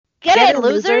Get in,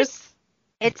 losers.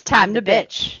 It's time to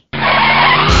bitch.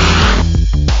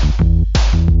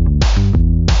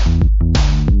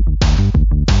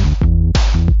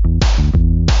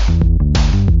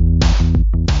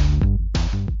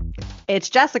 It's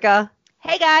Jessica.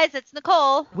 Hey guys, it's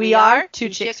Nicole. We are Two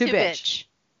Chicks Who Bitch.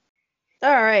 All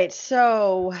right,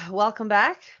 so welcome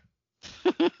back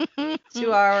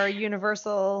to our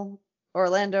Universal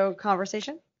Orlando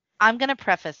conversation. I'm going to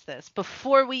preface this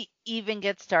before we even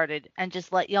get started and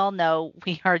just let y'all know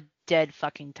we are dead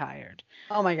fucking tired.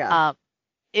 Oh my God.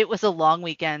 It was a long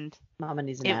weekend. Mama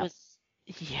needs a nap.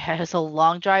 It was a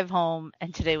long drive home,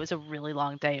 and today was a really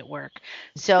long day at work.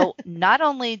 So not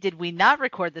only did we not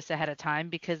record this ahead of time,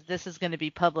 because this is going to be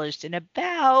published in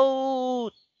about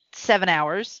 7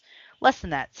 hours, less than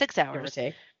that, 6 hours.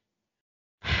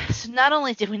 So not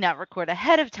only did we not record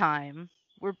ahead of time,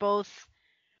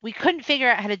 we couldn't figure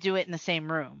out how to do it in the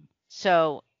same room.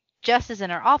 So Jess is in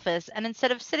her office, and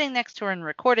instead of sitting next to her and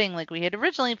recording like we had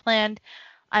originally planned,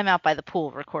 I'm out by the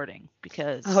pool recording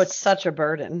because... Oh, it's such a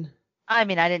burden. I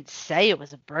mean, I didn't say it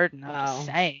was a burden. I'm just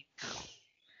saying.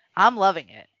 I'm loving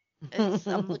it.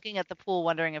 I'm looking at the pool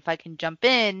wondering if I can jump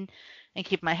in and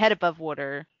keep my head above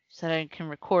water so that I can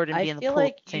record and be in the pool. I feel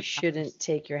like you shouldn't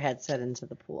take your headset into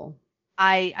the pool.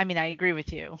 I mean, I agree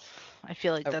with you. I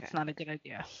feel like that's not a good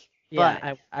idea. Yeah,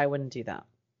 but... I wouldn't do that.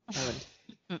 I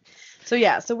wouldn't.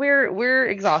 So we're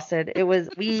exhausted.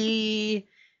 We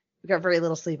got very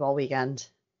little sleep all weekend.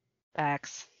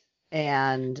 Facts.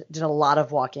 And did a lot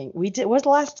of walking. What was the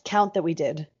last count that we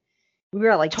did? We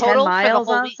were at like Total 10 miles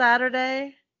on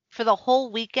Saturday. For the whole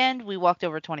weekend, we walked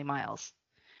over 20 miles.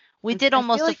 We did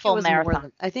almost a full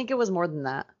marathon. I think it was more than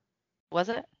that. Was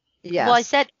it? Yeah. Well, I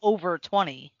said over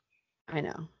 20. I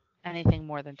know. Anything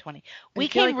more than 20. We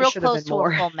came real close to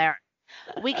a full marathon.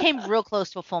 We came real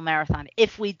close to a full marathon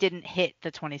if we didn't hit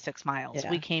the 26 miles. Yeah.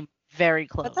 We came very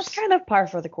close. But that's kind of par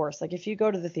for the course. Like if you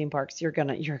go to the theme parks, you're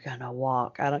gonna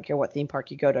walk. I don't care what theme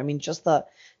park you go to. I mean, just the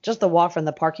walk from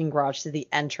the parking garage to the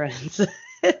entrance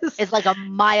it's like a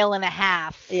mile and a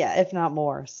half. Yeah, if not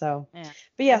more. So, yeah.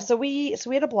 But yeah, so we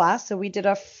had a blast. So we did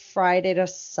a Friday to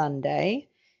Sunday,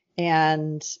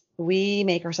 and we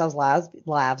make ourselves laugh.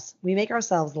 We make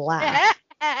ourselves laugh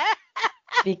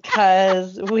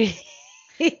because we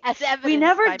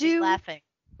never do laughing.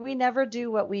 We never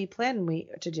do what we plan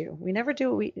to do. We never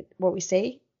do what we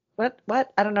say. What?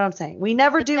 I don't know what I'm saying. We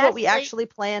never do what we actually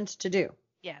planned to do.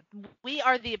 Yeah. We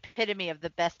are the epitome of the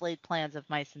best laid plans of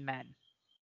mice and men.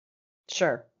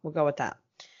 Sure. We'll go with that.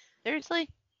 Seriously?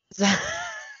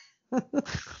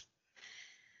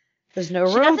 There's no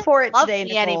room for it today,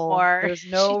 Nicole. Anymore. There's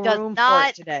no room for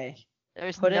it today.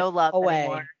 There's no love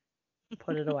anymore.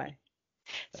 Put it away.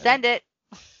 Send it.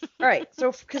 All right.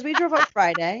 So, because we drove up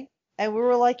Friday. And we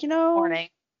were like, Morning.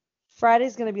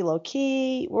 Friday's going to be low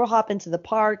key. We'll hop into the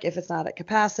park if it's not at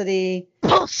capacity.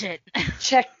 Bullshit.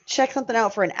 Check something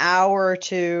out for an hour or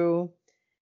two.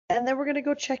 And then we're going to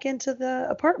go check into the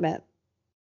apartment.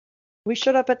 We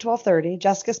showed up at 12:30.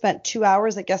 Jessica spent 2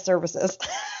 hours at guest services.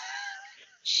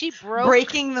 She broke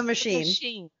breaking the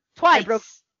machine. Twice. I broke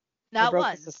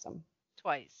once. the system.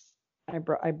 Twice. I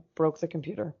broke the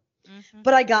computer. Mm-hmm.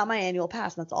 But I got my annual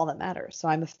pass, and that's all that matters. So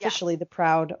I'm officially the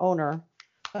proud owner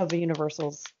of a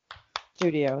Universal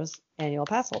Studios annual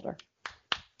pass holder.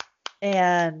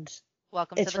 And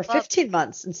welcome it's to the for club. 15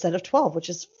 months instead of 12, which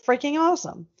is freaking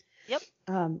awesome. Yep.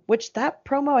 Which that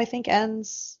promo, I think,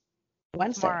 ends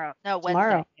Wednesday. Wednesday.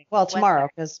 Tomorrow. Well, tomorrow,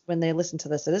 because when they listen to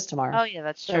this, it is tomorrow. Oh, yeah,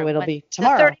 that's true. So it'll be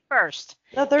tomorrow. The 31st.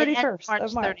 The 31st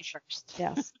of March. 31st.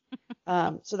 Yes.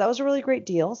 So that was a really great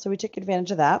deal. So we took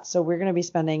advantage of that. So we're going to be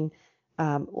spending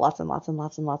lots of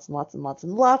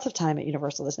time at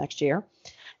Universal this next year.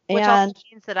 Which also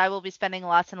means that I will be spending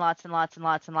lots and lots of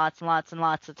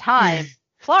time in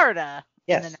Florida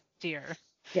in the next year.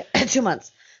 Yeah, 2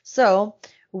 months. So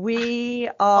we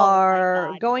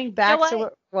are going back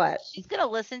to what? She's going to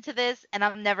listen to this, and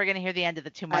I'm never going to hear the end of the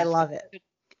 2 months. I love it.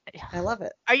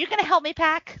 Are you going to help me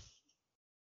pack?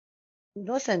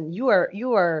 Listen, you are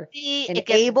an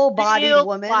able-bodied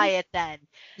woman. Quiet then.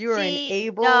 You are an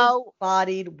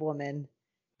able-bodied woman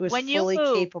who is fully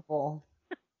capable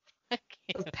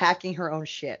of packing her own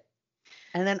shit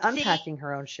and then unpacking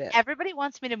her own shit. Everybody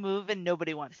wants me to move and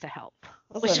nobody wants to help,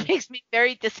 which makes me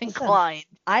very disinclined.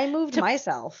 I moved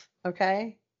myself,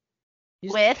 okay? You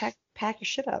just pack your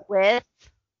shit up.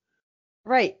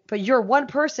 Right, but you're one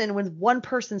person with one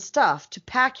person's stuff to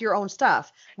pack your own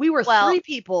stuff. We were 3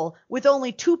 people with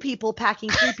only 2 people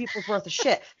packing 3 people's worth of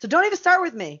shit. So don't even start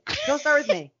with me. Don't start with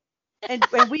me. And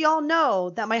we all know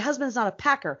that my husband's not a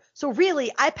packer. So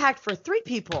really, I packed for 3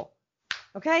 people.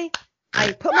 Okay?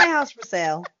 I put my house for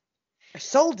sale. I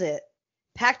sold it,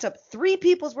 packed up 3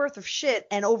 people's worth of shit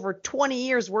and over 20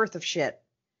 years worth of shit.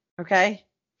 Okay?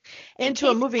 Into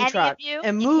a moving truck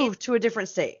and moved to a different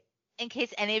state. In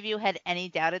case any of you had any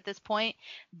doubt at this point,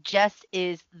 Jess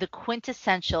is the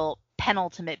quintessential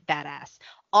penultimate badass.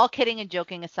 All kidding and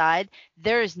joking aside,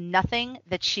 there is nothing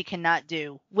that she cannot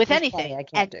do with anything. I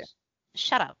can't do.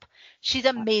 Shut up. She's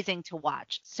amazing to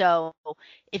watch. So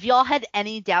if y'all had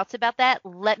any doubts about that,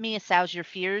 let me assuage your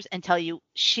fears and tell you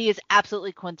she is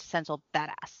absolutely quintessential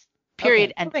badass.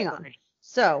 Period. Okay, moving on.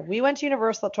 So we went to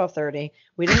Universal at 12:30.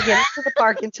 We didn't get into the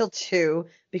park until 2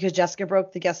 because Jessica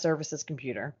broke the guest services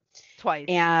computer. Twice.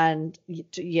 And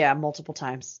yeah, multiple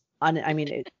times.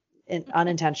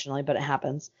 Unintentionally, but it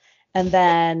happens. And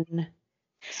then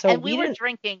and we were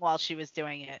drinking while she was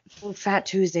doing it. Fat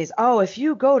Tuesdays. Oh, if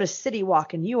you go to City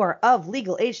Walk and you are of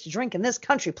legal age to drink in this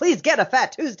country, please get a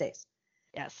Fat Tuesdays.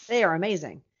 Yes. They are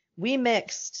amazing. We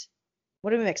mixed,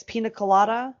 what did we mix? Pina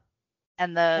colada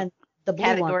and the blue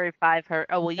category one. 5.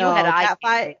 You had eye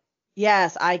candy.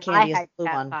 Yes, eye candy is the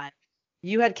blue one. 5.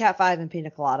 You had Cat 5 and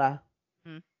Pina colada.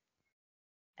 Mm-hmm.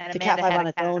 And the Cat 5 on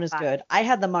its own is good. I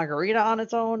had the margarita on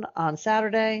its own on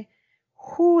Saturday.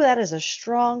 Whew, that is a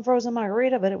strong frozen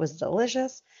margarita, but it was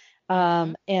delicious.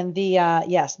 And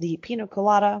the Pina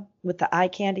colada with the eye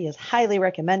candy is highly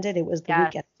recommended. It was the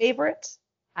weekend favorite.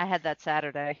 I had that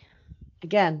Saturday.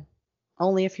 Again,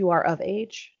 only if you are of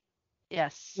age.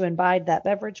 Yes. To imbibe that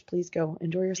beverage, please go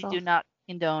enjoy yourself. We do not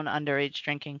condone underage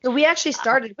drinking. So we actually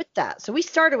started with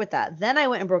that. Then I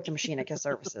went and broke the machine at Guest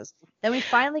Services. Then we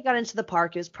finally got into the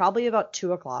park. It was probably about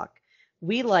 2:00.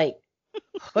 We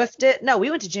hoofed it. No, we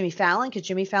went to Jimmy Fallon because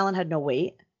Jimmy Fallon had no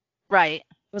wait. Right.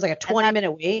 It was like a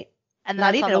 20-minute wait. And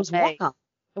not even. It was walk-on.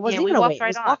 It wasn't even a wait. We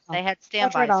walked right on. They had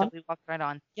standby, so we walked right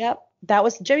on. Yep. That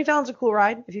was Jimmy Fallon's a cool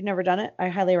ride. If you've never done it, I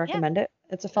highly recommend it.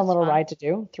 It's a fun little ride to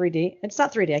do. 3D. It's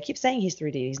not 3D. I keep saying he's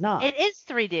 3D. He's not. It is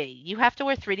 3D. You have to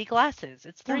wear 3D glasses.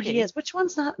 It's 3D. No, he is. Which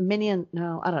one's not Minion?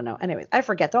 No, I don't know. Anyways, I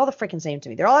forget. They're all the freaking same to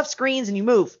me. They all have screens and you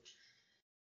move.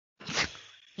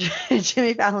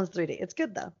 Jimmy Fallon's 3D. It's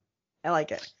good though. I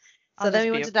like it. So then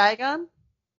we went to Diagon?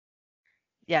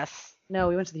 Yes. No,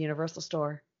 we went to the Universal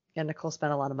store. Yeah, Nicole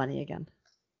spent a lot of money again.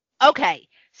 Okay.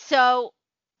 So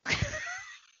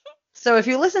if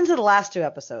you listen to the last 2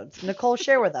 episodes, Nicole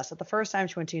shared with us that the first time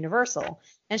she went to Universal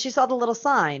and she saw the little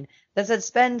sign that said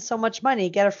spend so much money,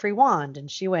 get a free wand. And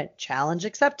she went, challenge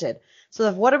accepted.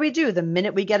 So what do? The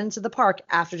minute we get into the park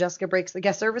after Jessica breaks the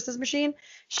guest services machine,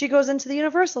 she goes into the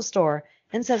Universal store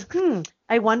and says,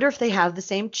 I wonder if they have the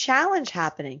same challenge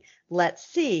happening. Let's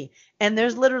see. And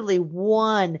there's literally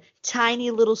one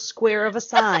tiny little square of a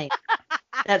sign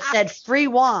that said free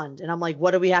wand. And I'm like,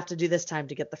 what do we have to do this time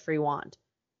to get the free wand?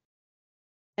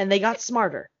 And they got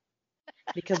smarter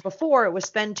because before it was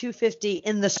spend $250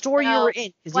 in the store you were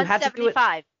in because you had to do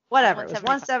it. Whatever. It was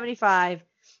 $175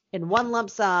 in one lump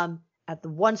sum at the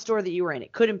one store that you were in.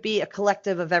 It couldn't be a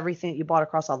collective of everything that you bought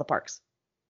across all the parks.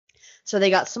 So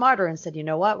they got smarter and said, you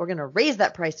know what? We're going to raise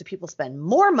that price so people spend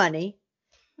more money,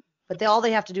 but all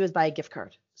they have to do is buy a gift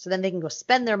card. So then they can go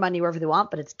spend their money wherever they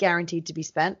want, but it's guaranteed to be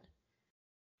spent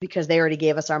because they already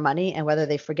gave us our money. And whether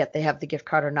they forget they have the gift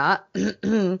card or not,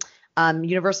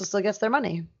 Universal still gets their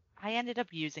money. I ended up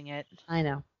using it. I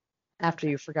know. After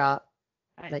you forgot.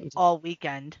 That you did. All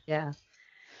weekend. Yeah.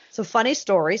 So funny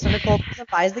story. So Nicole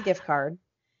buys the gift card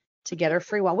to get her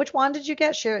free wand. Which wand did you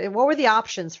get? What were the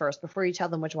options first before you tell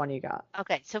them which one you got?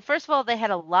 Okay. So first of all, they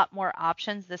had a lot more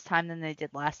options this time than they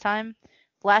did last time.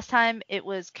 Last time it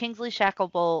was Kingsley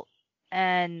Shacklebolt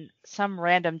and some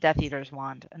random Death Eater's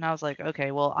wand. And I was like,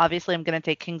 okay, well, obviously I'm going to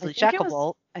take Kingsley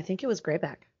Shacklebolt. I think it was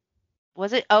Greyback.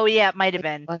 Was it? Oh, yeah, it might have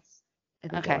been.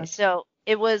 Okay, so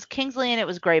it was Kingsley and it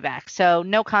was Greyback. So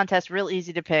no contest, real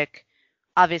easy to pick.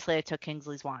 Obviously, I took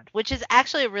Kingsley's wand, which is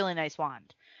actually a really nice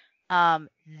wand.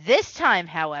 This time,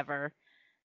 however,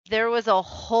 there was a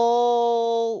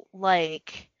whole,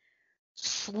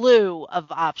 slew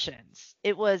of options.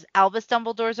 It was Albus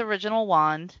Dumbledore's original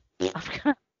wand.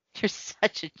 You're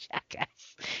such a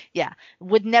jackass. Yeah,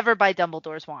 would never buy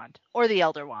Dumbledore's wand or the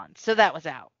Elder wand, so that was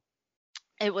out.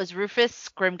 It was Rufus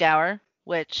Grimgour,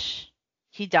 which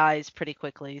he dies pretty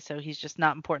quickly, so he's just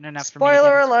not important enough for me.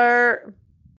 Spoiler alert!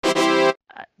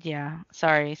 Yeah,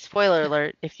 sorry. Spoiler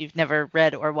alert if you've never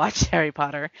read or watched Harry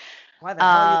Potter. Why the hell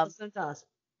are you listening to us?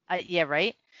 Yeah,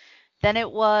 right? Then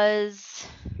it was...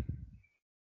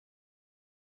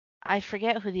 I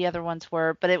forget who the other ones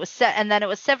were, but it was and then it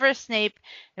was Severus Snape.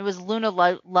 It was Luna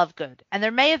Lovegood. And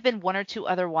there may have been 1 or 2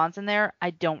 other wands in there.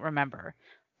 I don't remember.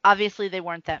 Obviously, they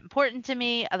weren't that important to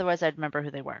me. Otherwise, I'd remember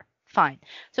who they were. Fine.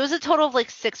 So it was a total of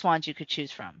 6 wands you could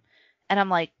choose from. And I'm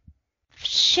like,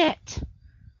 shit.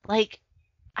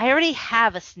 I already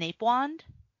have a Snape wand,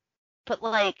 but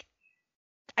like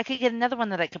I could get another one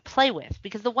that I could play with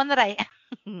because the one that I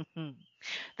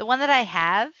the one that I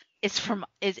have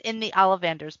is in the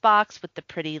Ollivander's box with the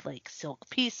pretty like silk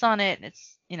piece on it, and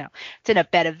it's it's in a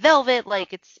bed of velvet,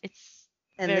 like it's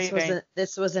and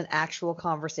this was an actual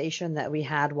conversation that we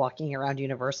had walking around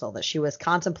Universal, that she was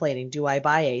contemplating, do I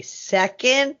buy a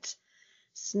second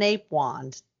Snape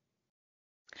wand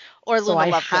or so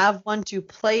Luna I have one to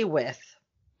play with,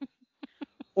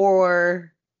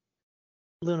 or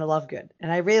Luna Lovegood?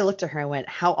 And I really looked at her and went,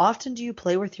 how often do you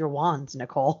play with your wands,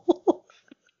 Nicole?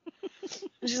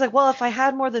 And she's like, well, if I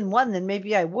had more than one, then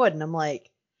maybe I would. And I'm like,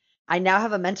 I now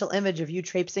have a mental image of you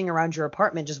traipsing around your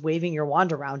apartment just waving your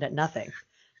wand around at nothing.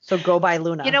 So go buy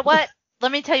Luna. You know what?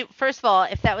 Let me tell you, first of all,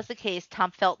 if that was the case,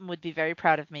 Tom Felton would be very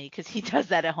proud of me because he does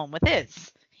that at home with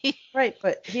his. Right,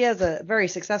 but he has a very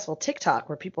successful TikTok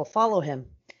where people follow him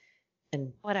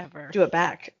and whatever do it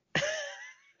back.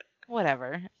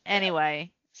 Whatever.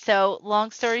 Anyway, so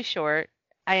long story short,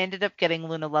 I ended up getting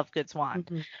Luna Lovegood's wand.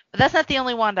 Mm-hmm. But that's not the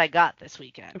only wand I got this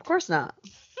weekend. Of course not.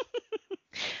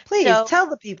 Please tell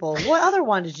the people, what other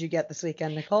wand did you get this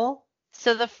weekend, Nicole?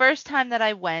 So the first time that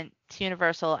I went to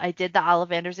Universal, I did the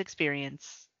Ollivander's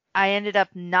experience. I ended up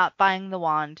not buying the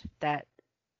wand that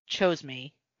chose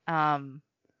me.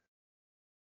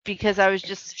 Because I was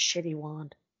just a shitty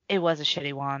wand. It was a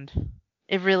shitty wand.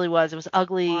 It really was. It was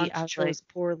ugly. I was chose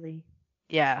poorly.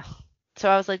 Yeah. So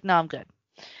I was like, no, I'm good.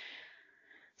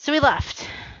 So we left.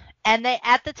 And they,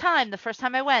 at the time, the first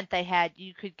time I went, they had,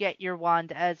 you could get your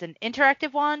wand as an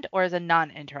interactive wand or as a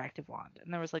non-interactive wand.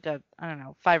 And there was like a, I don't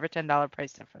know, $5 or $10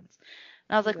 price difference.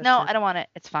 And I was like, no, I don't want it.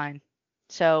 It's fine.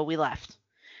 So we left.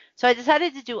 So I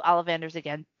decided to do Ollivander's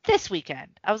again this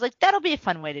weekend. I was like, that'll be a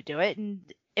fun way to do it. And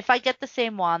if I get the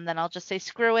same wand, then I'll just say,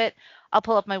 screw it. I'll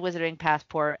pull up my Wizarding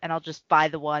Passport and I'll just buy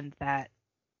the one that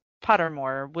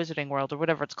Pottermore, Wizarding World, or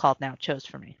whatever it's called now, chose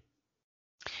for me.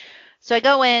 So I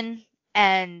go in,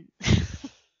 and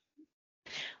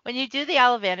when you do the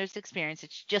Ollivander's experience,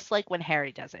 it's just like when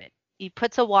Harry does it. He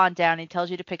puts a wand down, he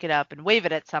tells you to pick it up and wave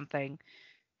it at something,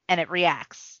 and it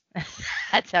reacts.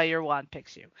 That's how your wand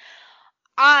picks you.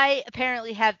 I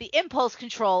apparently have the impulse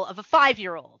control of a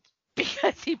 5-year-old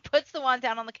because he puts the wand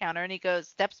down on the counter and he goes,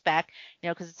 steps back,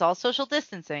 because it's all social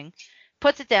distancing,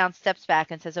 puts it down, steps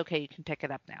back, and says, okay, you can pick it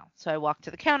up now. So I walk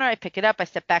to the counter, I pick it up, I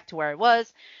step back to where I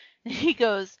was, and he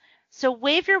goes, so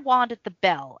wave your wand at the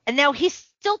bell. And now he's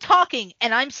still talking,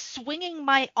 and I'm swinging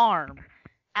my arm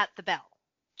at the bell,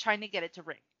 trying to get it to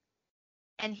ring.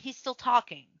 And he's still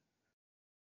talking.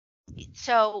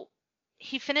 So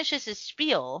he finishes his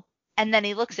spiel, and then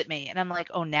he looks at me, and I'm like,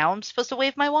 oh, now I'm supposed to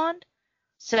wave my wand?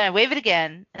 So I wave it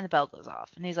again, and the bell goes off.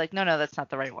 And he's like, no, that's not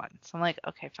the right one. So I'm like,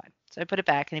 okay, fine. So I put it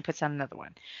back, and he puts down another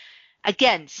one.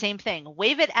 Again, same thing.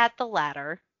 Wave it at the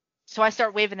ladder. So I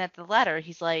start waving at the ladder.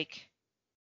 He's like,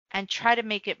 and try to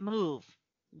make it move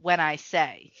when I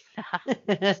say.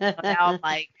 So now I'm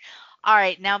like, all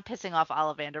right, now I'm pissing off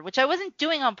Ollivander, which I wasn't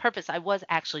doing on purpose. I was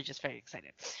actually just very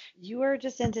excited. You were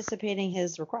just anticipating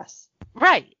his requests.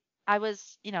 Right. I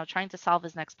was, trying to solve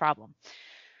his next problem.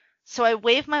 So I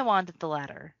wave my wand at the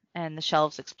ladder, and the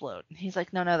shelves explode. He's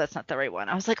like, no, that's not the right one.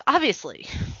 I was like, obviously.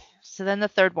 So then the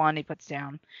third wand he puts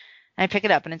down, and I pick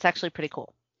it up, and it's actually pretty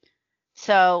cool.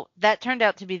 So that turned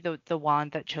out to be the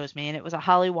wand that chose me, and it was a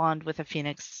holly wand with a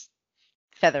phoenix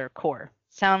feather core.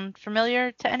 Sound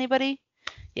familiar to anybody?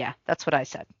 Yeah, that's what I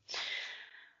said.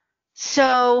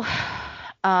 So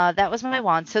that was my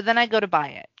wand. So then I go to buy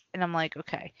it, and I'm like,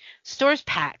 okay. Store's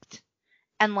packed,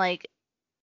 and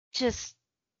just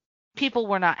people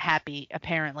were not happy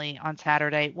apparently on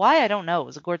Saturday. Why? I don't know. It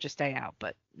was a gorgeous day out,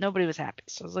 but nobody was happy.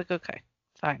 So I was like, okay,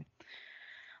 fine.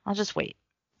 I'll just wait.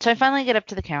 So I finally get up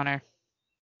to the counter.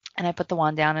 And I put the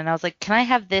wand down, and I was like, can I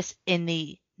have this in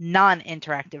the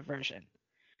non-interactive version?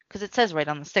 Because it says right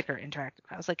on the sticker, interactive.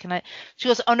 I was like, can I? She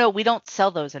goes, oh, no, we don't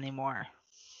sell those anymore.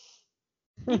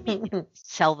 What do you mean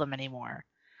sell them anymore?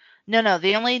 No,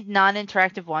 the only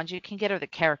non-interactive wands you can get are the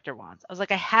character wands. I was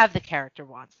like, I have the character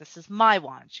wands. This is my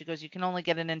wand. She goes, you can only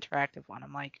get an interactive one.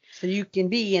 I'm like, so you can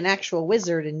be an actual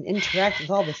wizard and interact with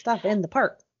all the stuff in the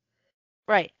park.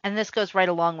 Right. And this goes right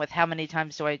along with how many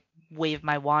times do I wave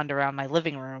my wand around my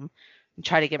living room and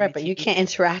try to get right, but you can't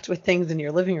interact with things in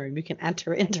your living room. You can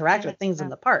interact with things in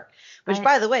the park. Which,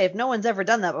 by the way, if no one's ever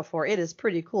done that before, it is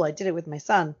pretty cool. I did it with my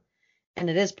son, and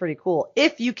it is pretty cool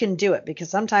if you can do it, because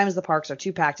sometimes the parks are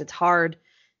too packed. It's hard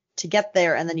to get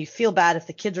there, and then you feel bad if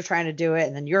the kids are trying to do it,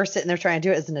 and then you're sitting there trying to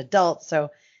do it as an adult.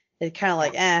 So it's kind of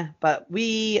like, But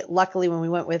we, luckily, when we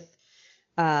went with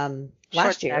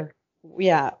last year, we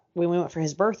went for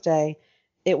his birthday,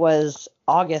 it was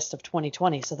August of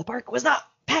 2020, so the park was not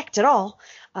packed at all.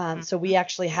 So we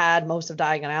actually had most of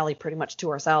Diagon Alley pretty much to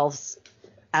ourselves,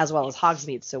 as well as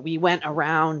Hogsmeade. So we went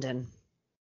around and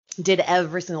did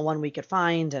every single one we could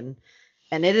find, and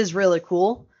it is really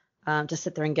cool to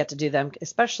sit there and get to do them,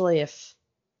 especially if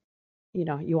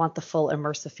you want the full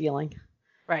immersive feeling,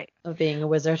 right, of being a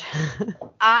wizard.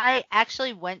 I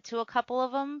actually went to a couple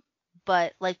of them,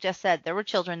 but like Jess said, there were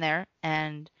children there,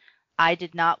 and I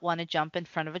did not want to jump in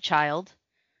front of a child.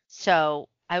 So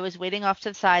I was waiting off to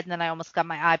the side, and then I almost got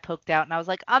my eye poked out, and I was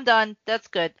like, I'm done. That's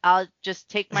good. I'll just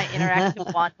take my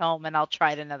interactive wand home, and I'll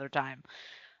try it another time.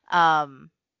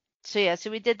 So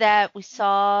we did that.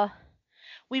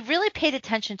 We really paid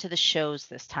attention to the shows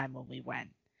this time when we went.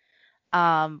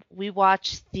 We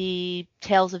watched the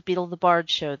Tales of Beetle the Bard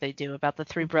show they do about the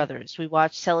three brothers. We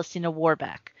watched Celestina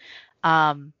Warbeck.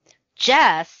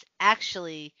 Jess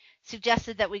actually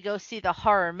suggested that we go see the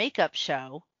horror makeup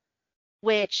show,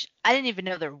 which I didn't even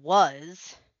know there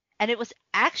was, and it was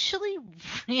actually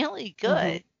really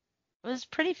good. It was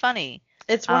pretty funny.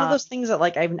 It's one of those things that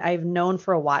like I've known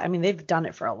for a while. I mean, they've done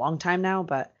it for a long time now,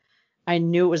 but I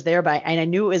knew it was there, and I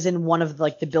knew it was in one of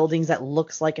like the buildings that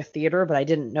looks like a theater, but I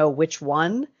didn't know which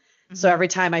one. So every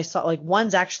time I saw, like,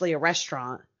 one's actually a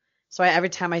restaurant. So every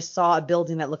time I saw a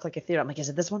building that looked like a theater, I'm like, is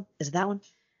it this one? Is it that one?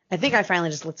 I think I finally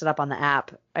just looked it up on the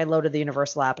app. I loaded the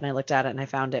Universal app and I looked at it and I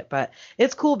found it. But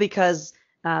it's cool because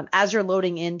as you're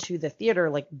loading into the theater,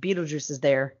 like Beetlejuice is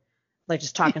there, like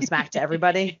just talking smack to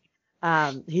everybody.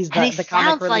 He's the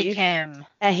comic relief. Like him.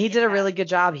 And he did a really good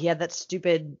job. He had that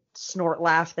stupid snort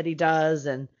laugh that he does,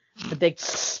 and the big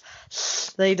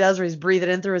that he does where he's breathing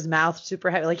in through his mouth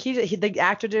super heavy. Like the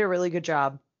actor did a really good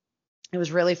job. It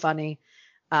was really funny.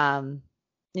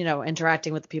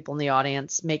 Interacting with the people in the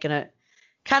audience, making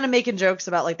jokes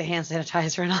about like the hand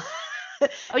sanitizer and all.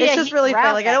 It's just really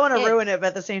fun. Like, I don't want to ruin it, but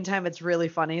at the same time, it's really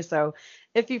funny. So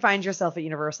if you find yourself at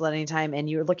Universal at any time and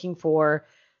you're looking for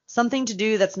something to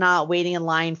do that's not waiting in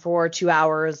line for 2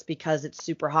 hours because it's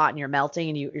super hot and you're melting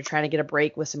and you're trying to get a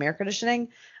break with some air conditioning,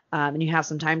 and you have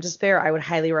some time to spare, I would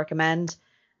highly recommend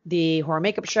the Horror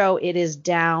Makeup Show. It is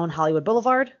down Hollywood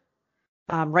Boulevard,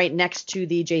 right next to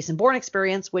the Jason Bourne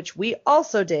Experience, which we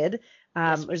also did.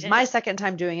 It was my second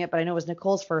time doing it, but I know it was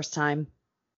Nicole's first time.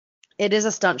 It is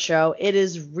a stunt show. It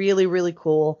is really, really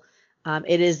cool.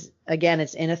 It is, again,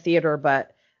 it's in a theater,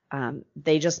 but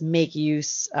they just make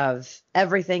use of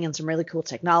everything and some really cool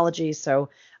technology. So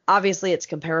obviously it's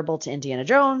comparable to Indiana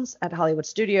Jones at Hollywood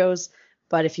Studios.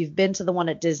 But if you've been to the one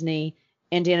at Disney,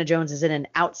 Indiana Jones is in an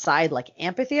outside like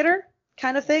amphitheater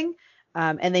kind of thing.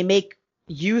 And they make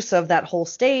use of that whole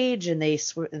stage and they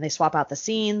swap out the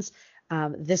scenes.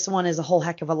 This one is a whole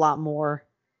heck of a lot more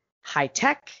high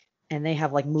tech, and they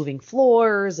have like moving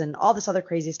floors and all this other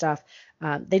crazy stuff.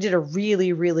 They did a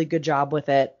really, really good job with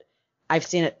it. I've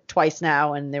seen it twice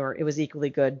now, and it was equally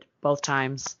good both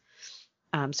times.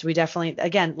 So we definitely,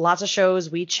 again, lots of shows.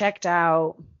 We checked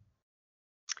out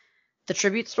the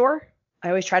Tribute Store. I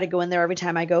always try to go in there every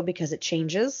time I go because it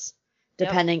changes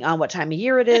depending on what time of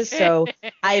year it is. So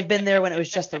I've been there when it was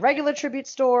just the regular Tribute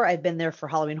Store. I've been there for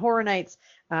Halloween Horror Nights.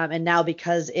 And now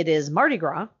because it is Mardi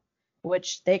Gras,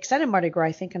 which they extended Mardi Gras,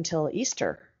 I think, until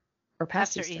Easter or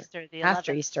past Easter.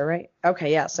 After Easter, right?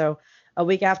 Okay, yeah. So a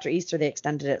week after Easter, they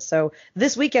extended it. So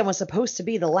this weekend was supposed to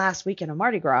be the last weekend of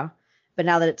Mardi Gras, but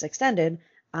now that it's extended,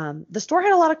 the store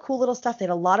had a lot of cool little stuff. They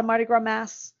had a lot of Mardi Gras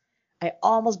masks. I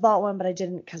almost bought one, but I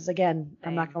didn't because, again,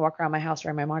 I'm not going to walk around my house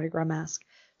wearing my Mardi Gras mask.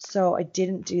 So I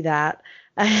didn't do that.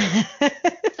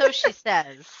 So she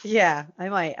says. Yeah, I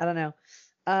might. I don't know.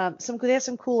 They have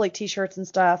some cool like t-shirts and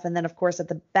stuff. And then, of course, at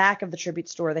the back of the Tribute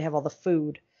Store, they have all the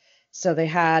food. So they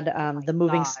had the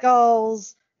moving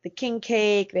skulls, the king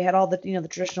cake. They had all the, the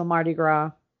traditional Mardi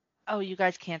Gras. Oh, you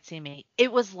guys can't see me.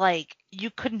 It was like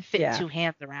you couldn't fit two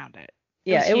hands around it.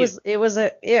 It was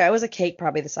a cake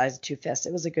probably the size of two fists.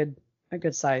 It was a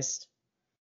good sized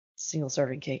single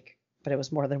serving cake, but it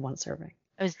was more than one serving.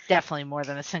 It was definitely more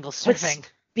than a single serving.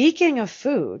 Speaking of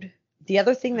food, the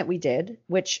other thing that we did,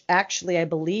 which actually I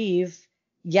believe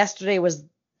yesterday was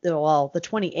the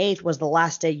 28th was the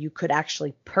last day you could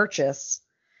actually purchase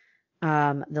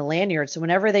the lanyard. So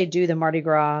whenever they do the Mardi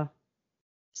Gras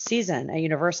season at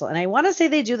Universal, and I want to say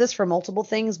they do this for multiple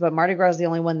things, but Mardi Gras is the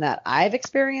only one that I've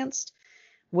experienced,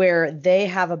 where they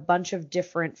have a bunch of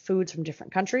different foods from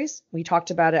different countries. We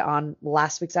talked about it on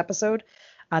last week's episode.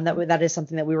 That is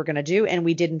something that we were going to do, and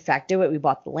we did in fact do it. We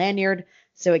bought the lanyard,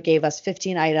 so it gave us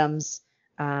 15 items.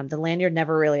 The lanyard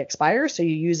never really expires, so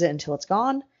you use it until it's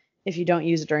gone. If you don't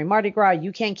use it during Mardi Gras,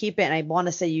 you can't keep it, and I want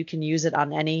to say you can use it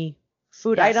on any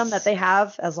food item that they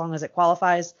have as long as it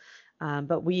qualifies.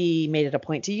 But we made it a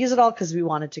point to use it all because we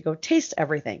wanted to go taste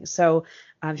everything. So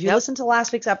if you listened to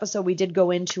last week's episode, we did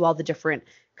go into all the different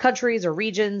countries or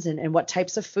regions and what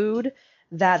types of food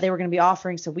that they were going to be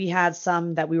offering. So we had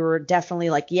some that we were definitely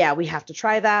like, yeah, we have to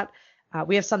try that.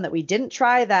 We have some that we didn't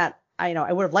try that I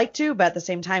would have liked to, but at the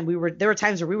same time, there were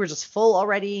times where we were just full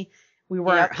already. We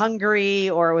weren't hungry,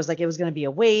 or it was like it was going to be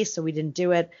a waste, so we didn't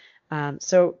do it.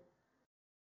 So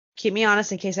keep me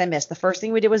honest in case I missed. The first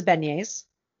thing we did was beignets.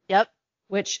 Yep.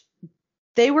 Which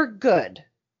they were good.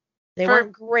 They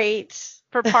weren't great.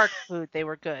 For park food, they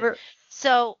were good.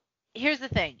 So here's the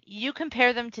thing. You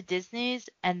compare them to Disney's,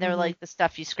 and they're like the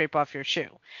stuff you scrape off your shoe.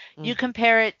 You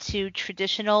compare it to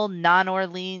traditional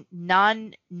non-New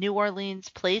Orleans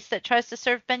place that tries to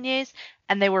serve beignets,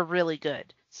 and they were really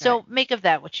good. So make of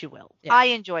that what you will. Yeah. I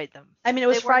enjoyed them. I mean, it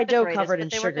was fried dough covered in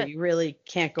sugar. You really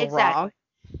can't go wrong.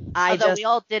 Although we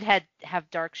all did have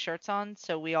dark shirts on,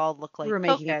 so we all look like we were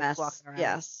making a mess. Walking around.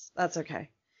 Yes, that's okay.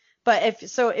 But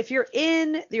if you're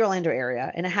in the Orlando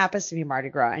area and it happens to be Mardi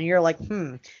Gras and you're like,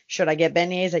 should I get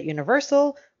beignets at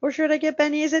Universal or should I get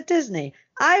beignets at Disney?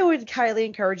 I would highly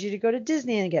encourage you to go to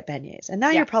Disney and get beignets. And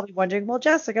now you're probably wondering, well,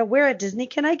 Jessica, where at Disney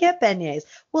can I get beignets?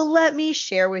 Well, let me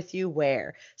share with you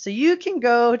where. So you can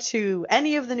go to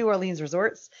any of the New Orleans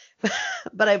resorts,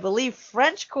 but I believe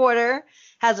French Quarter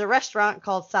has a restaurant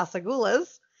called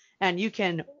Sasagula's. And you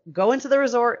can go into the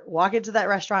resort, walk into that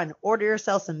restaurant, and order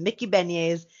yourself some Mickey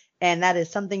beignets. And that is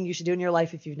something you should do in your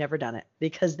life if you've never done it,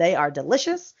 because they are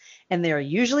delicious and they are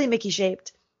usually Mickey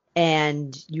shaped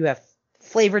and you have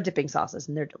flavored dipping sauces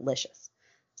and they're delicious.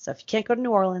 So if you can't go to New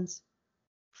Orleans,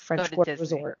 French Quarter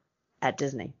Resort at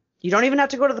Disney. You don't even have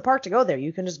to go to the park to go there.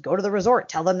 You can just go to the resort.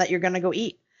 Tell them that you're going to go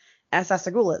eat at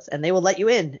Sasagula's and they will let you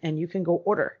in and you can go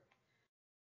order.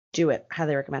 Do it.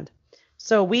 Highly recommend.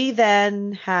 So we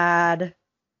then had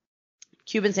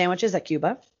Cuban sandwiches at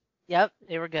Cuba. Yep,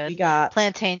 they were good. We got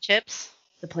plantain chips.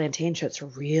 The plantain chips were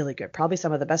really good. Probably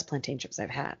some of the best plantain chips I've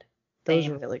had. Those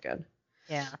were really good.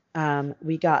 Yeah.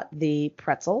 We got the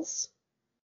pretzels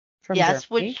from Germany.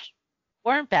 Which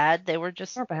weren't bad. They were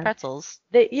just pretzels.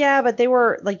 But they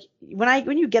were like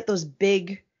when you get those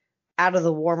big out of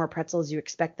the warmer pretzels, you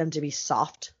expect them to be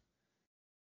soft.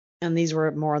 And these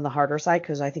were more on the harder side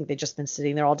because I think they've just been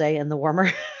sitting there all day in the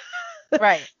warmer.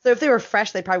 Right. So if they were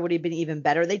fresh, they probably would have been even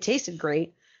better. They tasted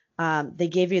great. They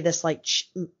gave you this like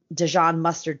Dijon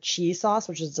mustard cheese sauce,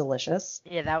 which is delicious.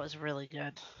 Yeah, that was really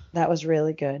good. That was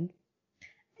really good.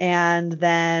 And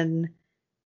then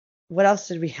what else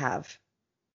did we have?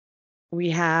 We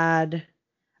had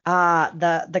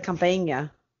the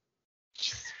campaña.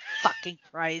 Jesus fucking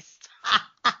Christ.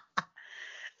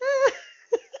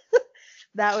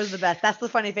 That was the best. That's the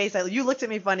funny face. You looked at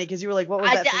me funny because you were like, what was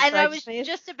that? And I was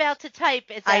just about to type.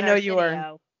 I know you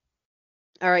were.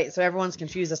 All right, so everyone's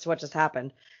confused as to what just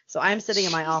happened. So I'm sitting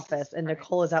in my office, and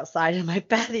Nicole is outside in my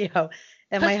patio,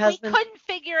 and my husband. We couldn't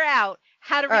figure out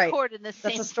how to record in the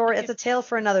same. That's a story. It's a tale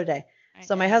for another day.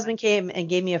 So my husband came and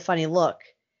gave me a funny look,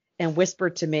 and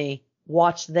whispered to me,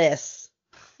 "Watch this."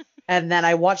 And then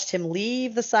I watched him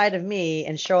leave the side of me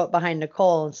and show up behind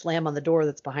Nicole and slam on the door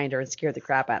that's behind her and scare the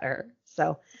crap out of her.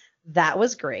 So that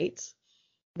was great.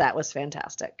 That was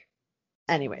fantastic.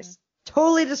 Anyways,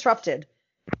 totally disrupted.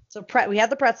 So we had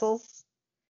the pretzels.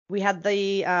 We had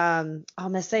the I'm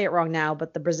gonna say it wrong now,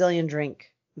 but the Brazilian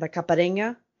drink, the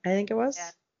caipirinha, I think it was.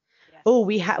 Yeah. Yes. Oh,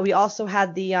 we also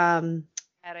had the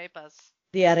arepas.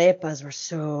 The arepas were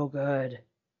so good.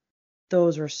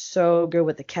 Those were so good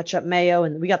with the ketchup mayo,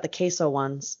 and we got the queso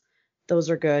ones. Those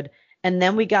are good. And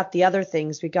then we got the other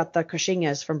things. We got the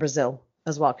coxinhas from Brazil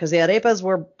as well, because the arepas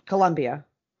were Colombia.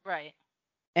 Right.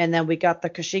 And then we got the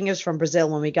coxinhas from Brazil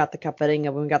when we got the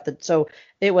caipirinha. When we got so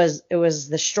it was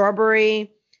the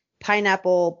strawberry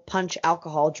pineapple punch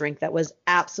alcohol drink that was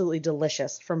absolutely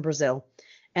delicious from Brazil.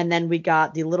 And then we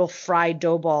got the little fried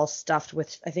dough balls stuffed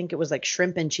with, I think it was like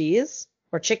shrimp and cheese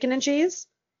or chicken and cheese.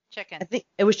 Chicken. I think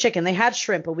it was chicken. They had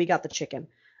shrimp, but we got the chicken.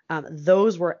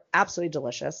 Those were absolutely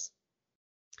delicious.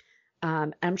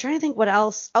 I'm trying to think what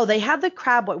else. Oh, they had the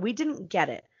crab boil. We didn't get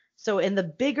it. So in the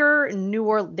bigger New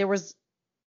Orleans, there was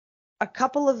a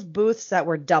couple of booths that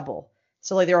were double.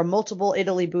 So like there were multiple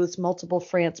Italy booths, multiple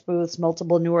France booths,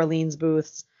 multiple New Orleans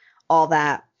booths, all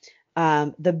that.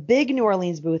 The big New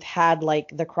Orleans booth had like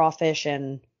the crawfish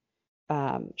and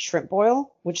shrimp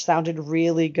boil, which sounded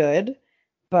really good,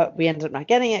 but we ended up not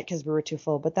getting it because we were too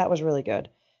full, but that was really good.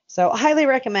 So I highly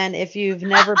recommend if you've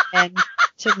never been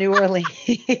to New Orleans.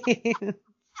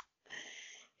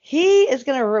 He is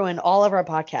going to ruin all of our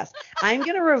podcasts. I'm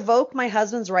going to revoke my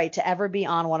husband's right to ever be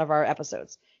on one of our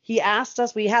episodes. He asked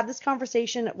us, we had this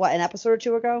conversation, an episode or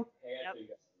two ago? Yep.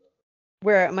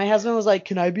 where my husband was like,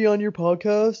 "Can I be on your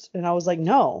podcast?" And I was like,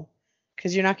 "No,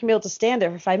 because you're not gonna be able to stand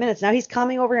it for 5 minutes." Now he's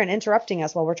coming over and interrupting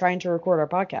us while we're trying to record our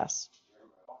podcast.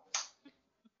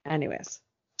 Anyways,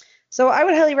 so I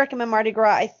would highly recommend Mardi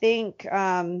Gras. I think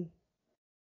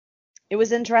it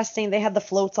was interesting. They had the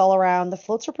floats all around. The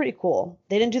floats were pretty cool.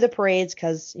 They didn't do the parades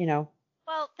because, Well,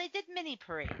 they did mini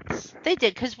parades. They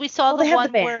did because we saw the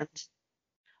one where.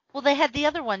 Well, they had the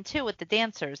other one too with the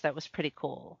dancers. That was pretty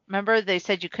cool. Remember, they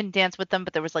said you couldn't dance with them,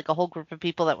 but there was like a whole group of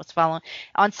people that was following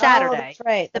on Saturday. Oh, that's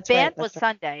right. The band was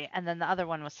Sunday, and then the other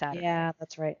one was Saturday. Yeah,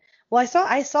 that's right. Well,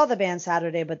 I saw the band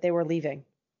Saturday, but they were leaving.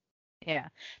 Yeah,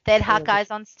 they had hot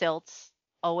guys on stilts.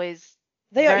 Always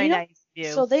very nice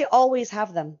view. So they always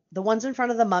have them. The ones in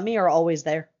front of the Mummy are always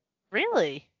there.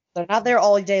 Really? They're not there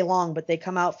all day long, but they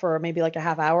come out for maybe like a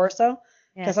half hour or so.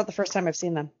 Yeah. That's not the first time I've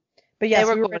seen them. But yes,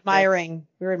 we were admiring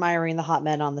the hot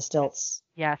men on the stilts.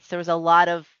 Yes, there was a lot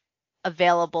of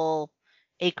available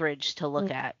acreage to look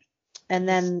at. And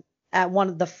then at one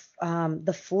of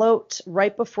the float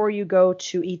right before you go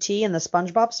to E.T. in the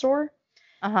SpongeBob store,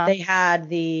 they had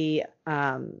the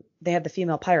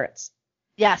female pirates.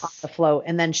 Yes. On the float,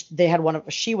 and then they had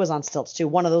she was on stilts too.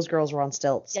 One of those girls were on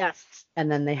stilts. Yes. And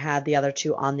then they had the other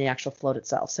two on the actual float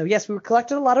itself. So yes, we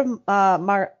collected a lot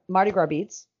of Mardi Gras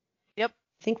beads. Yep.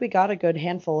 I think we got a good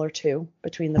handful or two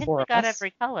between the four of us. We got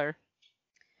every color,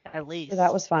 at least. So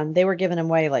that was fun. They were giving them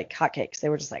away like hotcakes. They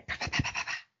were just like,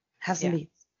 have some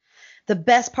beads. The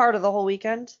best part of the whole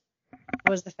weekend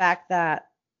was the fact that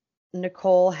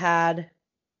Nicole had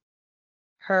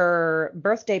her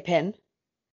birthday pin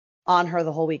on her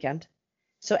the whole weekend.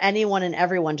 So anyone and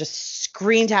everyone just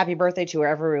screamed happy birthday to her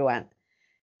wherever we went.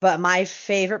 But my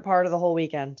favorite part of the whole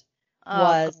weekend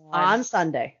was on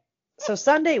Sunday. So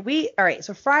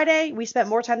so Friday we spent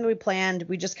more time than we planned.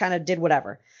 We just kind of did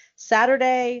whatever.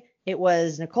 Saturday it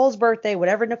was Nicole's birthday.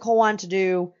 Whatever Nicole wanted to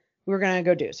do, we were going to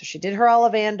go do. So she did her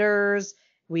Ollivanders.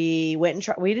 We went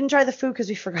and we didn't try the food because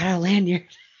we forgot our lanyard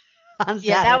on Saturday.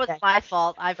 Yeah, that was my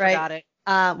fault. I forgot it.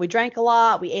 We drank a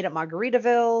lot. We ate at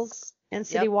Margaritaville's and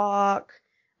City Walk.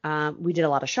 We did a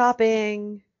lot of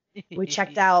shopping. We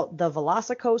checked out the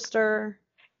Velocicoaster.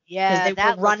 Yeah, because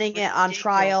they were running it on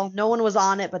trial. No one was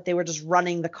on it, but they were just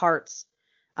running the carts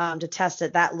to test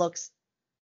it. That looks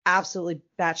absolutely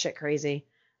batshit crazy,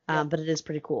 but it is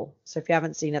pretty cool. So if you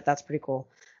haven't seen it, that's pretty cool.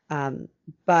 And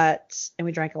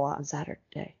we drank a lot on Saturday,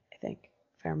 I think,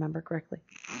 if I remember correctly.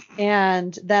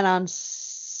 And then on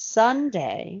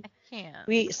Sunday,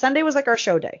 Sunday was like our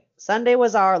show day. Sunday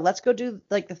was our let's go do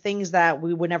like the things that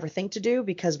we would never think to do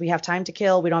because we have time to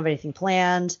kill. We don't have anything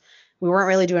planned. We weren't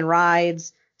really doing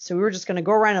rides. So we were just going to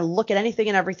go around and look at anything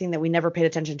and everything that we never paid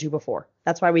attention to before.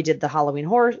 That's why we did the Halloween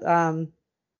horror,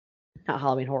 not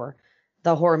Halloween horror,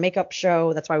 the horror makeup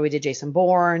show. That's why we did Jason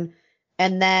Bourne.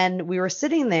 And then we were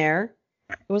sitting there.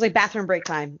 It was like bathroom break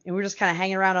time. And we were just kind of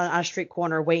hanging around on a street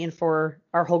corner waiting for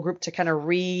our whole group to kind of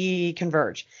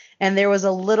reconverge. And there was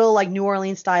a little like New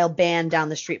Orleans style band down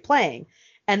the street playing.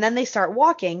 And then they start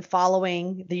walking,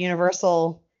 following the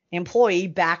Universal employee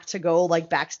back to go like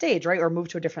backstage, right? Or move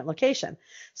to a different location.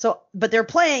 So, but they're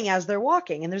playing as they're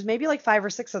walking and there's maybe like 5 or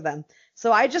 6 of them.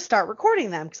 So I just start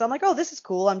recording them because I'm like, oh, this is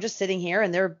cool. I'm just sitting here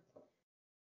and they're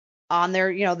on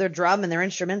their, their drum and their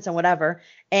instruments and whatever.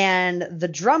 And the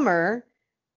drummer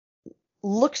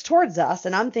looks towards us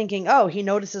and I'm thinking, oh, he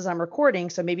notices I'm recording.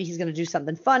 So maybe he's going to do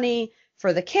something funny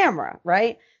for the camera,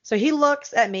 right? So he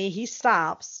looks at me, he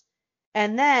stops,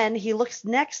 and then he looks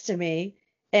next to me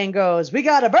and goes, we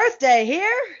got a birthday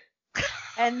here.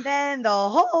 And then the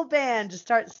whole band just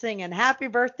starts singing happy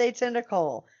birthday to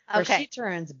Nicole. Okay. She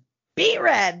turns beet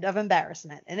red of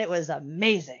embarrassment. And it was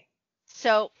amazing.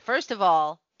 So first of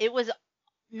all, it was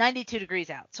 92 degrees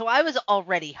out. So I was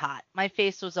already hot. My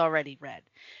face was already red.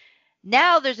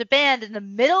 Now there's a band in the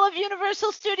middle of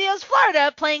Universal Studios,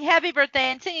 Florida, playing happy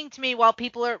birthday and singing to me while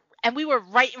people are, and we were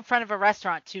right in front of a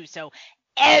restaurant too. So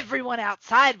everyone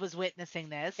outside was witnessing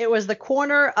this. It was the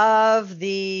corner of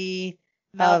the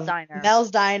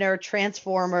Mel's Diner,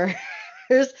 Transformers,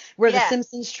 where the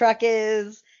Simpsons truck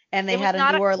is, and they had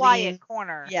a New Orleans quiet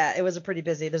corner. Yeah, it was a pretty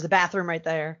busy. There's a bathroom right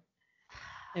there.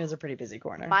 It was a pretty busy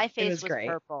corner. My face was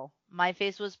purple. My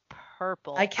face was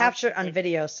purple. I captured on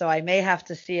video, so I may have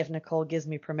to see if Nicole gives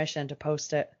me permission to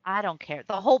post it. I don't care.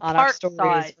 The whole park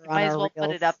saw it. Might as well put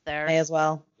it up there. May as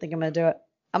well. I think I'm gonna do it.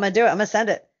 I'm gonna send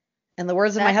it. In the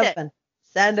words of my husband,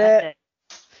 send it.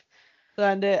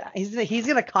 Send it. He's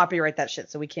gonna copyright that shit,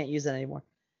 so we can't use it anymore.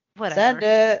 Whatever. Send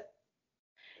it.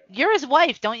 You're his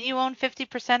wife. Don't you own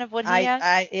 50% of what he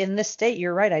has? In this state,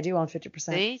 you're right. I do own 50%.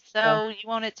 See? So you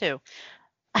own it too.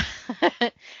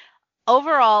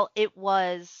 Overall, it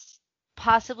was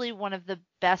possibly one of the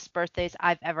best birthdays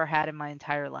I've ever had in my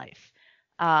entire life.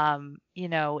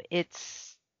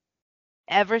 It's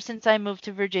ever since I moved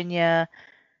to Virginia,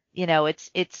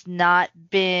 it's not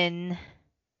been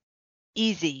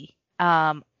easy.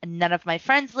 None of my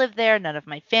friends live there, none of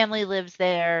my family lives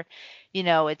there.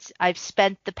 I've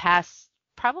spent the past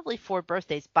probably 4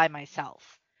 birthdays by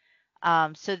myself.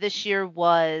 So this year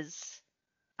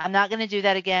I'm not going to do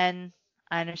that again.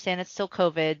 I understand it's still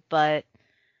COVID, but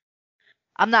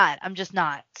I'm just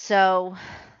not. So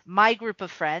my group of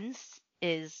friends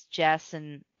is Jess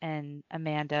and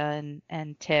Amanda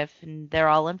and Tiff, and they're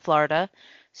all in Florida.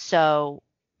 So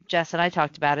Jess and I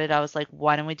talked about it. I was like,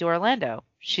 why don't we do Orlando?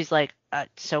 She's like,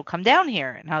 so come down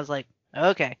here. And I was like,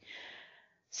 okay.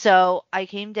 So I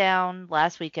came down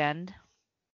last weekend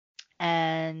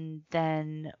and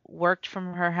then worked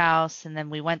from her house, and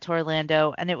then we went to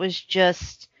Orlando, and it was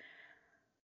just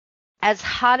as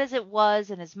hot as it was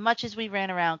and as much as we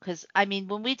ran around, because I mean,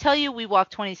 when we tell you we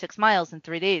walked 26 miles in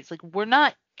 3 days, like, we're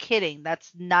not kidding.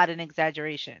 That's not an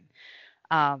exaggeration.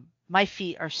 My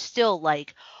feet are still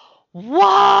like,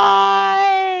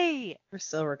 why? We're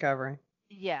still recovering.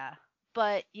 Yeah.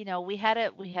 But, we had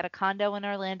a condo in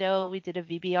Orlando. We did a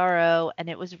VBRO, and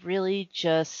it was really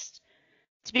just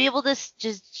to be able to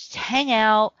just hang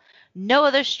out, no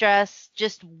other stress,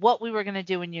 just what we were going to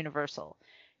do in Universal.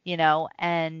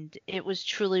 And it was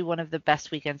truly one of the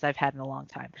best weekends I've had in a long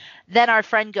time. Then our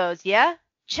friend goes, yeah,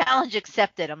 challenge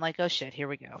accepted. I'm like, oh shit, here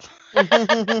we go.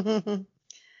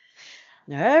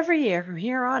 Every year from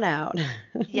here on out.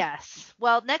 Yes.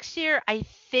 Well, next year, I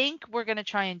think we're going to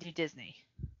try and do Disney.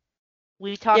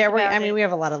 We talked about it. We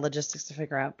have a lot of logistics to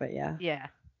figure out, but yeah. Yeah.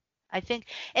 I think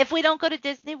if we don't go to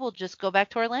Disney, we'll just go back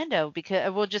to Orlando,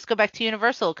 because we'll just go back to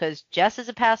Universal, because Jess is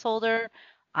a pass holder.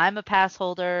 I'm a pass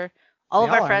holder. All of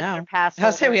our friends are pass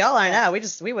holders. I'll say we all are now.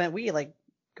 We like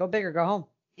go big or go home.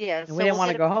 Yeah. And we didn't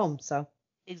want to go home, so.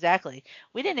 Exactly.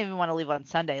 We didn't even want to leave on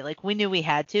Sunday. Like, we knew we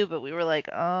had to, but we were like,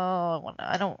 oh,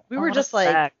 I don't. We were just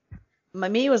like,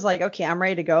 me was like, okay, I'm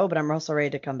ready to go, but I'm also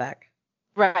ready to come back.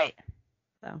 Right.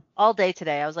 So. All day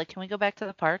today, I was like, can we go back to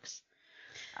the parks?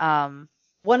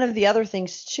 One of the other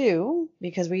things too,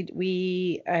 because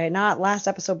we not last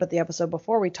episode, but the episode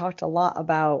before, we talked a lot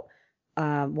about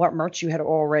what merch you had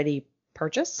already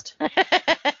purchased.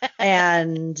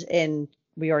 and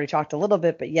we already talked a little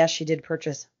bit, but yes, she did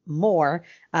purchase more.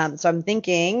 So I'm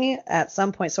thinking at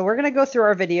some point, so we're going to go through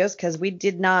our videos, because we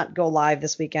did not go live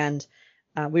this weekend.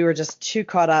 We were just too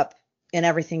caught up in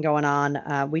everything going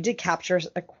on. We did capture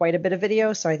quite a bit of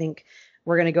video, so I think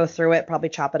we're going to go through it, probably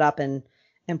chop it up and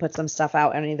put some stuff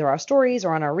out on either our stories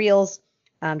or on our reels,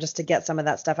 just to get some of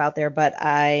that stuff out there. But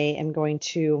I am going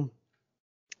to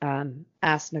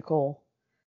ask Nicole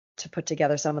to put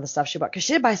together some of the stuff she bought, because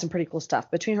she did buy some pretty cool stuff.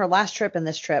 Between her last trip and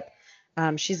this trip,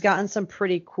 she's gotten some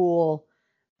pretty cool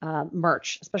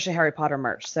merch, especially Harry Potter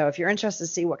merch. So if you're interested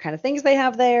to see what kind of things they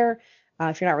have there,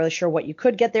 if you're not really sure what you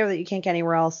could get there that you can't get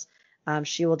anywhere else,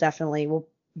 she will we'll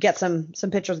get some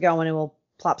pictures going, and we'll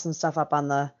plop some stuff up on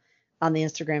the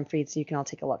Instagram feed so you can all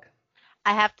take a look.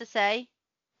 I have to say,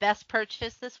 best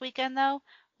purchase this weekend though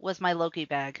was my Loki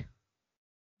bag.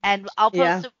 And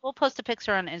we'll post a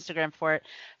picture on Instagram for it.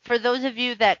 For those of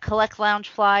you that collect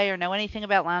Loungefly or know anything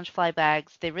about Loungefly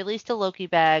bags, they released a Loki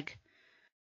bag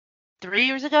 3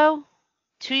 years ago,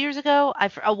 2 years ago,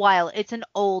 a while. It's an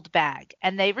old bag,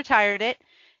 and they retired it.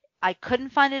 I couldn't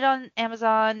find it on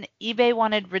Amazon. eBay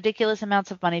wanted ridiculous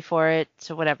amounts of money for it,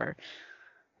 so whatever.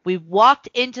 We walked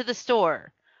into the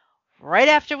store right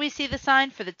after we see the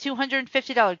sign for the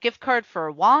 $250 gift card for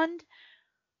a wand.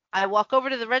 I walk over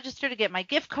to the register to get my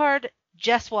gift card.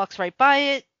 Jess walks right by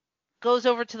it, goes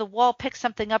over to the wall, picks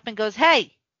something up, and goes,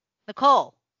 hey,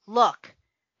 Nicole, look.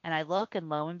 And I look, and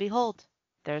lo and behold,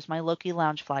 there's my Loki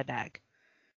Loungefly bag.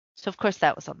 So, of course,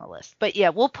 that was on the list. But, yeah,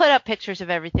 we'll put up pictures of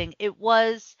everything. It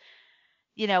was,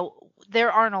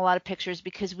 there aren't a lot of pictures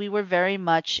because we were very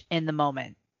much in the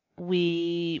moment.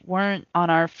 We weren't on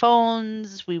our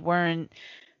phones.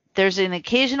 There's an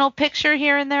occasional picture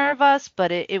here and there of us, but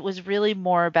it was really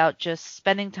more about just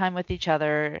spending time with each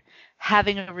other,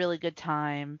 having a really good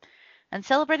time, and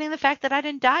celebrating the fact that I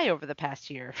didn't die over the past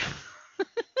year.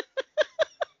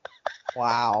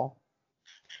 Wow.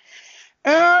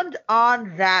 And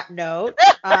on that note,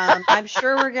 I'm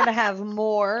sure we're going to have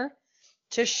more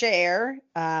to share.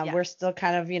 Yeah. We're still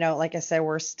kind of, like I said,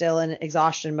 we're still in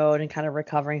exhaustion mode and kind of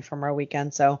recovering from our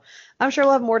weekend. So I'm sure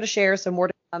we'll have more to share. So more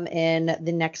to come in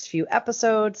the next few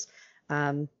episodes.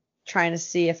 Trying to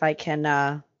see if I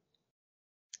can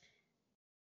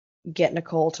get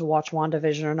Nicole to watch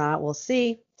WandaVision or not. We'll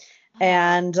see.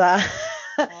 And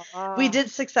We did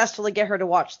successfully get her to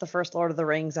watch the first Lord of the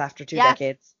Rings after 2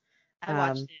 decades. I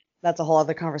watched it. That's a whole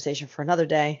other conversation for another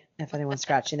day if anyone's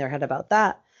scratching their head about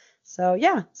that. So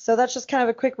yeah, so that's just kind of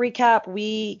a quick recap.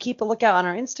 We keep a lookout on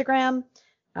our Instagram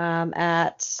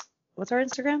at, what's our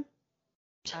Instagram?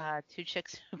 Two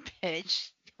Chicks Who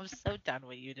Bitch. I'm so done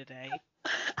with you today.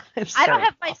 I don't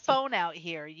have my phone out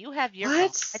here. You have your phone.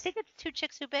 I think it's Two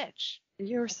Chicks Who Bitch.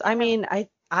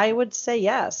 I would say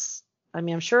yes. I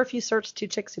mean, I'm sure if you search Two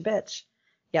Chicks Who Bitch,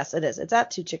 yes, it is. It's at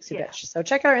Two Chicks Who Bitch. So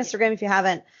check out our Instagram if you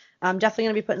haven't. I'm definitely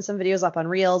going to be putting some videos up on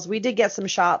Reels. We did get some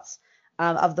shots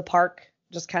of the park,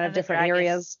 just kind of different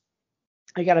areas.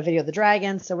 I got a video of the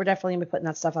dragon, so we're definitely going to be putting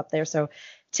that stuff up there. So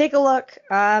take a look.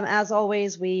 As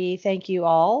always, we thank you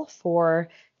all for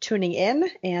tuning in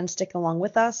and sticking along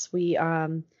with us. We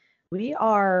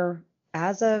are,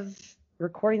 as of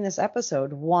recording this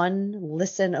episode, 1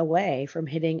 listen away from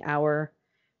hitting our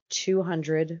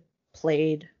 200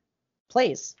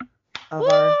 plays of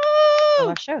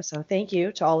our show. So thank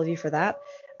you to all of you for that.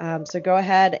 So go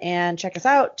ahead and check us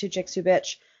out, Two Chicks Who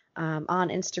Bitch, on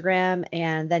Instagram,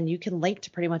 and then you can link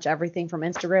to pretty much everything from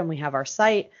Instagram. We have our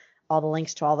site, all the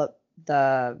links to all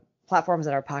the platforms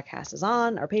that our podcast is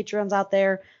on, our Patreon's out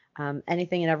there,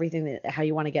 anything and everything how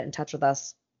you want to get in touch with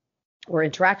us or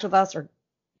interact with us or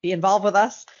be involved with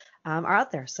us are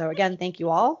out there. So again, thank you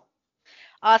all.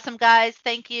 Awesome, guys.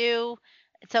 Thank you.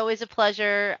 It's always a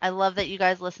pleasure. I love that you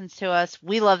guys listen to us.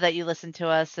 We love that you listen to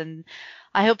us, and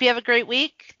I hope you have a great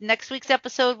week. Next week's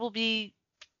episode will be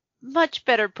much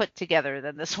better put together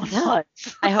than this one was.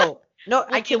 I hope. No,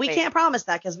 we can't promise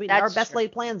that because our best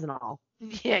laid plans and all.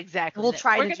 Yeah, exactly. We'll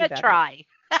try. We're gonna try.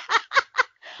 All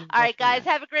right, guys.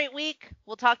 Have a great week.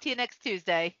 We'll talk to you next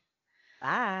Tuesday.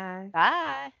 Bye.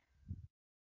 Bye.